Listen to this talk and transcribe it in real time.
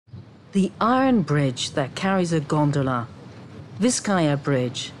The iron bridge that carries a gondola. Vizcaya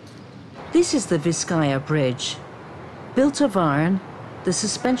Bridge. This is the Vizcaya Bridge. Built of iron, the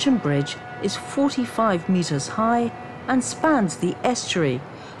suspension bridge is 45 meters high and spans the estuary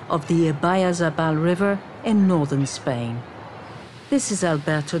of the Ibaizabal River in northern Spain. This is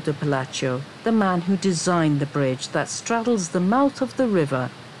Alberto de Palacio, the man who designed the bridge that straddles the mouth of the river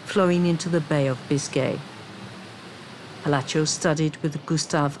flowing into the Bay of Biscay. Palacio studied with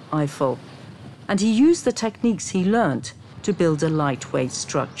Gustave Eiffel, and he used the techniques he learnt to build a lightweight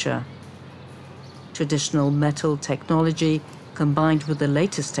structure. Traditional metal technology combined with the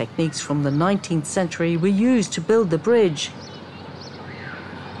latest techniques from the 19th century were used to build the bridge.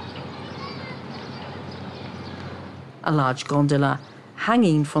 A large gondola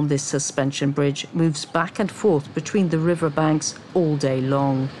hanging from this suspension bridge moves back and forth between the riverbanks all day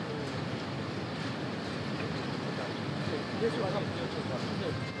long.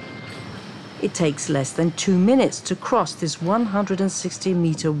 It takes less than 2 minutes to cross this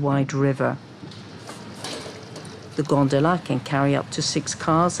 160-meter wide river. The gondola can carry up to 6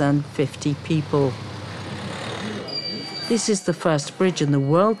 cars and 50 people. This is the first bridge in the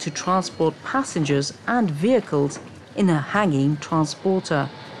world to transport passengers and vehicles in a hanging transporter.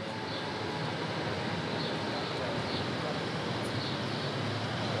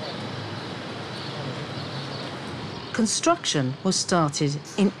 Construction was started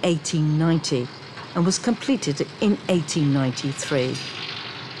in 1890 and was completed in 1893.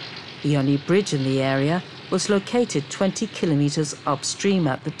 The only bridge in the area was located 20 kilometers upstream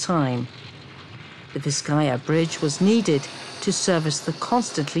at the time. The Vizcaya Bridge was needed to service the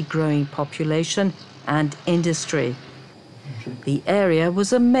constantly growing population and industry. The area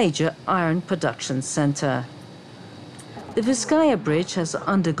was a major iron production center. The Vizcaya Bridge has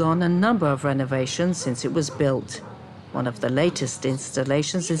undergone a number of renovations since it was built. One of the latest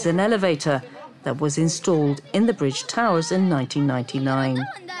installations is an elevator that was installed in the bridge towers in 1999.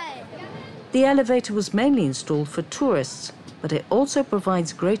 The elevator was mainly installed for tourists, but it also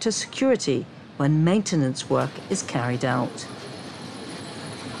provides greater security when maintenance work is carried out.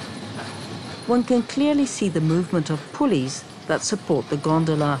 One can clearly see the movement of pulleys that support the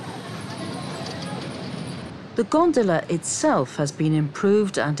gondola. The gondola itself has been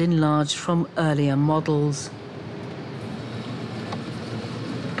improved and enlarged from earlier models.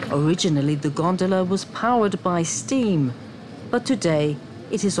 Originally, the gondola was powered by steam, but today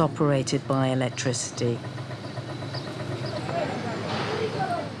it is operated by electricity.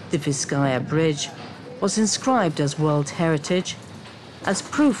 The Vizcaya Bridge was inscribed as World Heritage as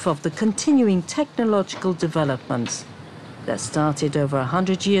proof of the continuing technological developments that started over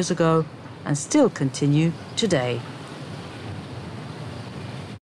 100 years ago and still continue today.